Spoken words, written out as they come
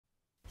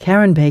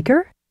Karen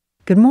Baker?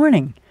 Good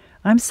morning.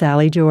 I'm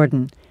Sally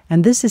Jordan,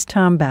 and this is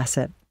Tom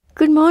Bassett.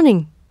 Good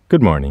morning.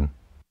 Good morning.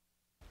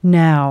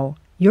 Now,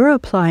 you're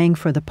applying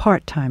for the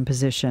part-time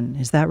position,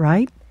 is that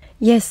right?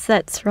 Yes,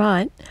 that's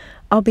right.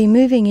 I'll be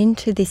moving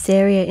into this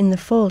area in the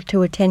fall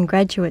to attend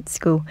graduate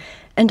school,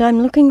 and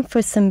I'm looking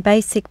for some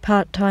basic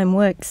part-time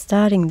work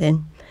starting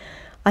then.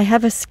 I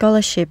have a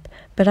scholarship,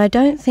 but I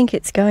don't think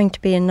it's going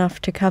to be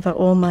enough to cover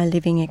all my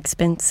living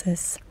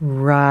expenses.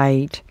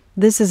 Right.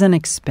 This is an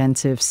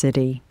expensive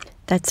city.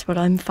 That's what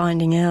I'm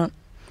finding out.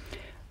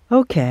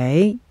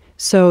 Okay,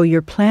 so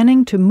you're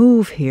planning to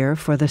move here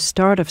for the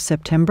start of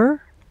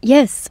September?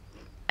 Yes.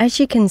 As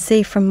you can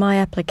see from my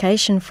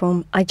application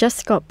form, I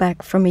just got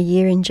back from a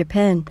year in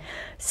Japan,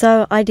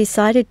 so I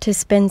decided to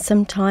spend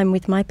some time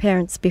with my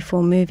parents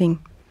before moving.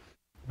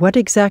 What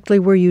exactly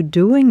were you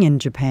doing in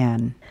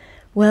Japan?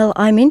 Well,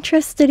 I'm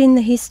interested in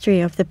the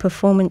history of the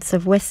performance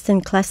of Western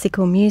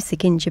classical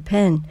music in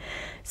Japan,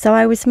 so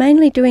I was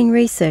mainly doing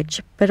research,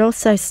 but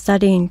also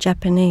studying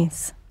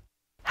Japanese.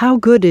 How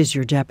good is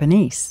your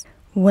Japanese?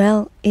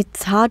 Well,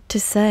 it's hard to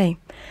say,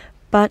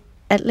 but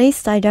at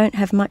least I don't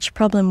have much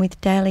problem with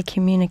daily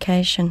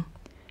communication.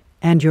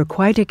 And you're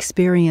quite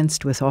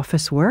experienced with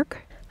office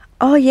work?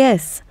 Oh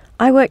yes,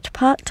 I worked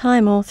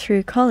part-time all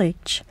through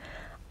college.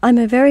 I'm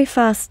a very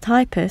fast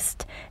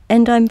typist,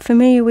 and I'm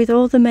familiar with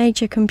all the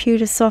major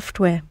computer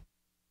software.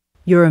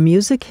 You're a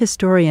music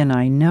historian,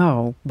 I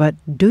know, but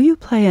do you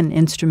play an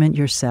instrument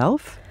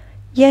yourself?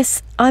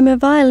 Yes, I'm a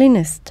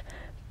violinist,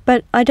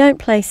 but I don't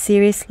play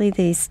seriously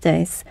these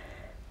days.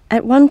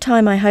 At one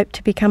time I hoped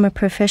to become a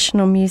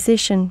professional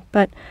musician,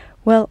 but,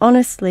 well,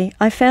 honestly,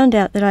 I found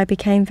out that I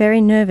became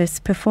very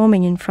nervous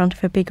performing in front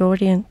of a big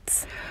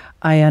audience.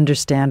 I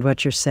understand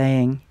what you're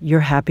saying.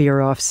 You're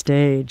happier off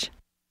stage.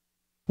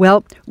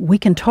 Well, we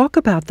can talk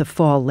about the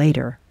fall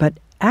later, but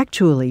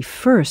actually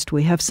first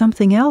we have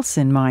something else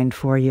in mind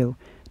for you.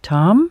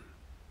 Tom?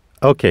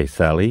 Okay,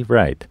 Sally,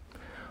 right.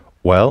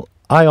 Well,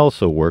 I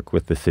also work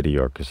with the city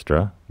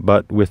orchestra,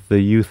 but with the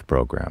youth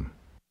program.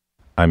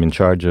 I'm in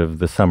charge of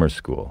the summer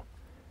school.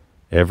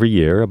 Every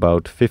year,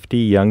 about 50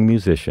 young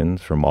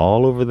musicians from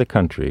all over the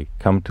country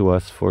come to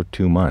us for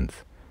 2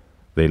 months.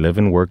 They live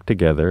and work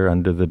together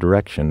under the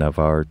direction of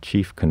our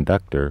chief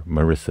conductor,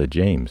 Marissa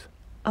James.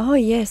 Oh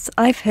yes,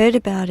 I've heard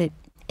about it.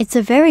 It's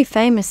a very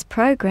famous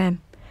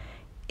program.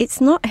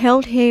 It's not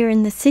held here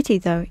in the city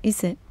though,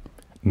 is it?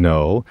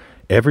 No,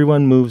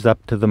 everyone moves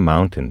up to the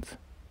mountains,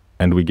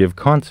 and we give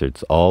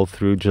concerts all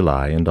through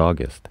July and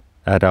August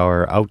at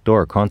our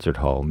outdoor concert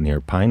hall near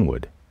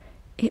Pinewood.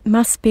 It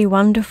must be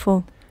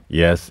wonderful.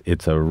 Yes,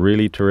 it's a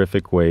really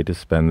terrific way to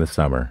spend the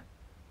summer,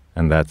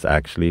 and that's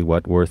actually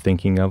what we're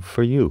thinking of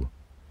for you.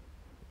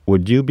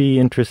 Would you be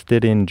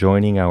interested in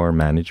joining our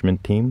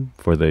management team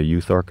for the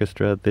youth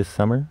orchestra this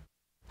summer?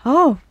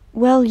 Oh,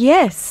 well,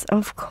 yes,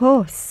 of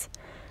course.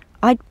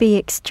 I'd be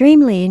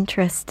extremely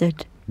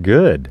interested.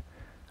 Good.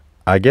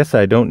 I guess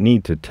I don't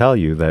need to tell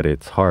you that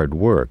it's hard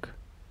work,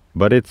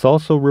 but it's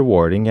also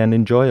rewarding and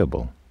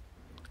enjoyable.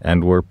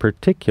 And we're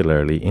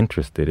particularly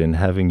interested in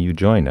having you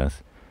join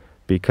us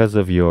because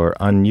of your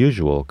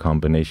unusual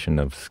combination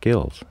of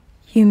skills.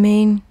 You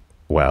mean?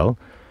 Well,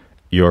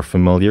 you're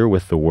familiar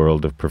with the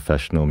world of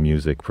professional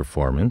music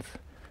performance,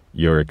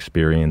 you're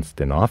experienced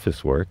in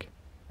office work,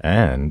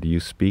 and you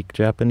speak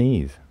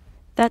Japanese.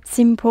 That's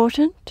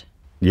important?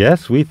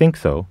 Yes, we think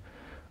so.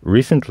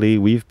 Recently,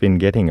 we've been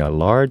getting a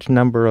large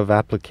number of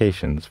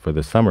applications for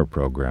the summer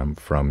program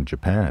from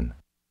Japan.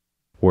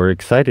 We're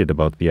excited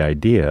about the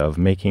idea of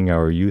making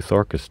our youth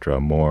orchestra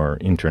more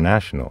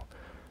international,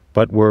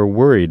 but we're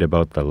worried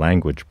about the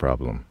language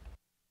problem.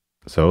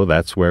 So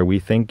that's where we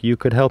think you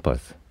could help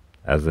us,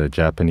 as a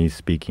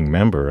Japanese-speaking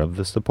member of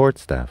the support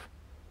staff.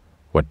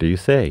 What do you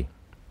say?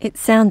 It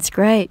sounds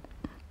great.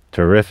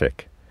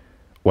 Terrific.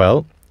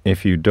 Well,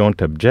 if you don't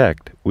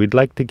object, we'd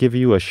like to give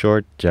you a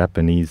short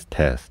Japanese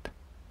test.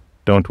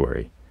 Don't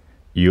worry,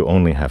 you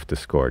only have to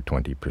score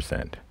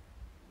 20%.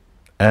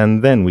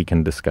 And then we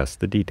can discuss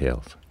the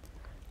details.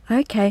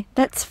 Okay,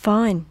 that's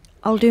fine.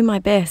 I'll do my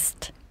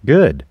best.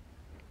 Good.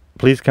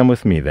 Please come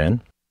with me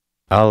then.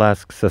 I'll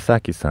ask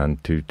Sasaki-san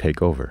to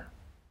take over.